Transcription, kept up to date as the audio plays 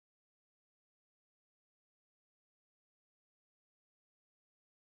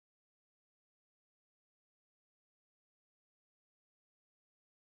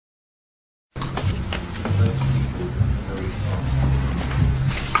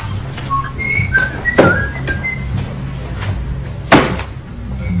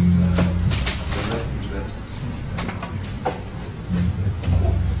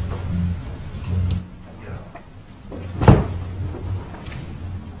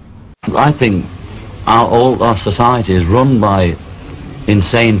I think all our society is run by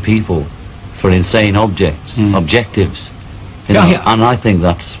insane people for insane objectives. You know, and I think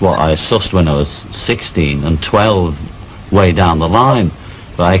that's what I sussed when I was 16 and 12 way down the line.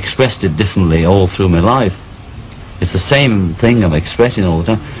 But I expressed it differently all through my life. It's the same thing I'm expressing all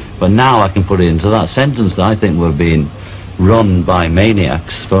the time, but now I can put it into that sentence that I think we're being run by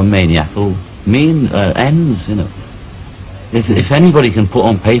maniacs for maniacal ends, you know. If anybody can put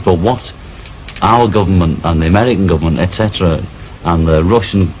on paper what our government and the American government, etc., and the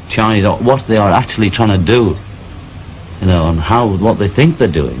Russian, Chinese, what they are actually trying to do, you know, and what they think they're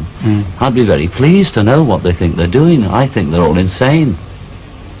doing, I'd be very pleased to know what they think they're doing. I think they're all insane,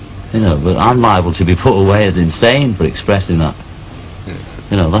 you know, but I'm liable to be put away as insane for expressing that.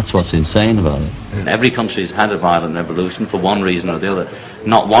 You know, that's what's insane about it. Every country's had a violent revolution for one reason or the other.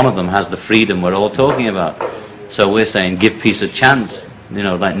 Not one of them has the freedom we're all talking about. So we're saying give peace a chance, you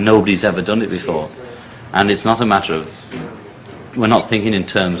know, like nobody's ever done it before. And it's not a matter of, we're not thinking in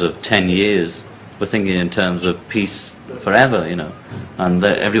terms of 10 years, we're thinking in terms of peace forever, you know. And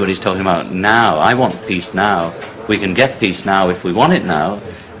everybody's talking about now. I want peace now. We can get peace now if we want it now.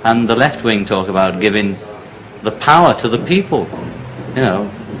 And the left wing talk about giving the power to the people. You know,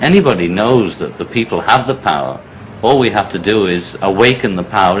 anybody knows that the people have the power. All we have to do is awaken the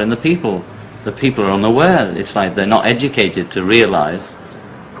power in the people. The people are unaware. It's like they're not educated to realize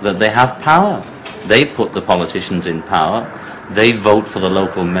that they have power. They put the politicians in power. They vote for the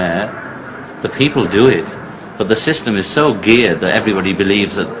local mayor. The people do it. But the system is so geared that everybody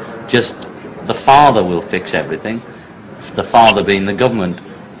believes that just the father will fix everything. The father being the government.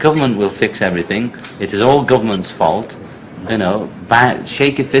 Government will fix everything. It is all government's fault. You know,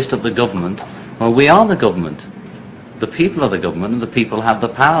 shake your fist at the government. Well, we are the government. The people are the government, and the people have the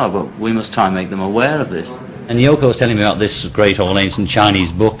power, but we must try and make them aware of this. And Yoko was telling me about this great old ancient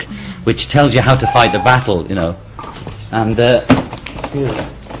Chinese book, which tells you how to fight the battle, you know. And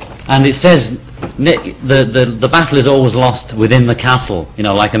it says the battle is always lost within the castle, you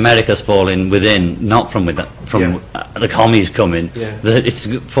know, like America's falling within, not from the commies coming. It's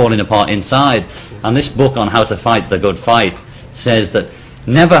falling apart inside. And this book on how to fight the good fight says that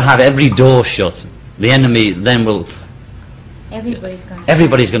never have every door shut. The enemy then will...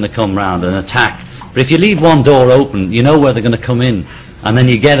 Everybody's going to come round and attack. But if you leave one door open, you know where they're going to come in, and then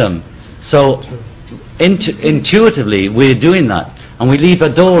you get them. So intuitively, we're doing that. And we leave a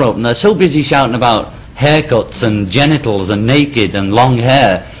door open. They're so busy shouting about haircuts and genitals and naked and long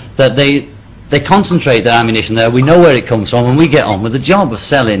hair that they concentrate their ammunition there. We know where it comes from, and we get on with the job of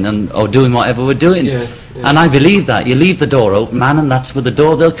selling or doing whatever we're doing. And I believe that. You leave the door open, man, and that's where the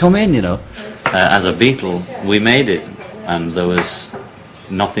door they'll come in, you know. As a Beatle, we made it, and there was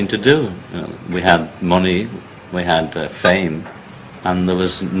nothing to do. You know, we had money, we had fame, and there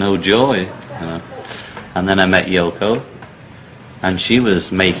was no joy. You know. And then I met Yoko, and she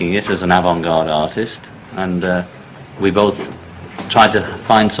was making it as an avant-garde artist, and we both tried to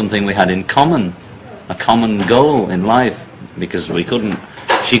find something we had in common, a common goal in life, because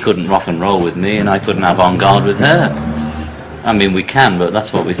she couldn't rock and roll with me, and I couldn't avant-garde with her. I mean, we can, but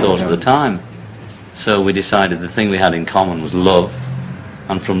that's what we thought at the time. So we decided the thing we had in common was love,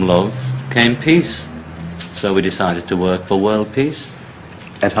 and from love came peace. So we decided to work for world peace.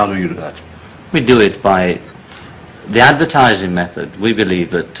 And how do you do that? We do it by the advertising method. We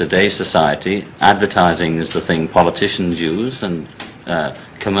believe that today's society, advertising is the thing politicians use and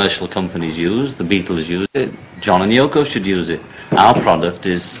commercial companies use, the Beatles use it, John and Yoko should use it. Our product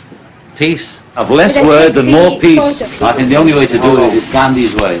is peace. Of less words and more peace. I think the only way to do it is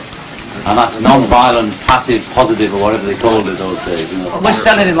Gandhi's way. And that's non-violent, passive, positive, or whatever they called it those days. You know. We're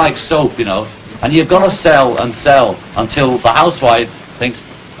selling it like soap, you know, and you've got to sell and sell until the housewife thinks,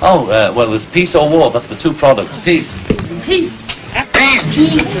 oh, well, there's peace or war. That's the two products. Peace. Peace. Peace.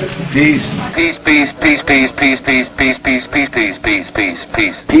 Peace. Peace, peace, peace, peace, peace, peace, peace, peace, peace, peace, peace, peace,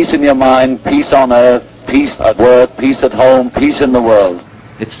 peace. Peace in your mind, peace on earth, peace at work, peace at home, peace in the world.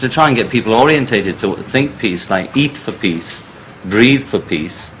 It's to try and get people orientated to think peace, like eat for peace, breathe for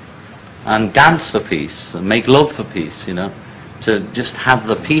peace, and dance for peace, and make love for peace, you know. To just have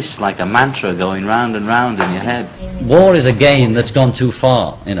the peace like a mantra going round and round in your head. War is a game that's gone too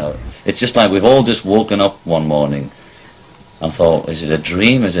far, you know. It's just like we've all just woken up one morning and thought, is it a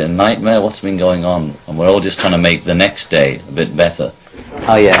dream, is it a nightmare, what's been going on? And we're all just trying to make the next day a bit better.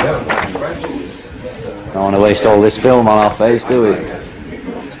 Oh yeah. Don't want to waste all this film on our face, do we?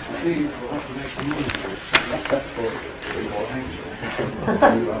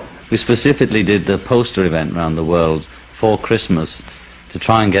 We specifically did the poster event around the world for Christmas to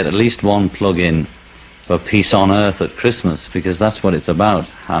try and get at least one plug-in for peace on earth at Christmas, because that's what it's about.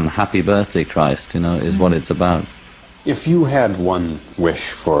 And happy birthday, Christ, is what it's about. If you had one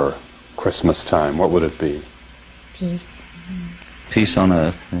wish for Christmas time, what would it be? Peace. Peace on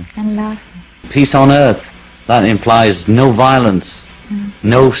earth. Yeah. And love. Peace on earth. That implies no violence,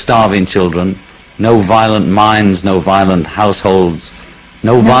 no starving children, no violent minds, no violent households,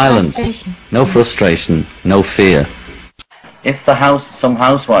 no violence, no frustration, no fear. If some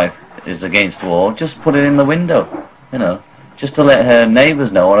housewife is against war, just put it in the window, just to let her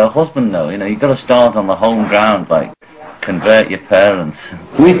neighbours know or her husband know. You've got to start on the home ground, like convert your parents.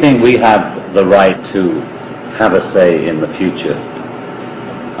 We think we have the right to have a say in the future,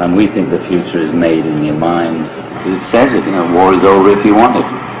 and we think the future is made in your mind. It says it, war is over if you want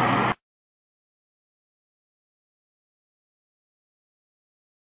it.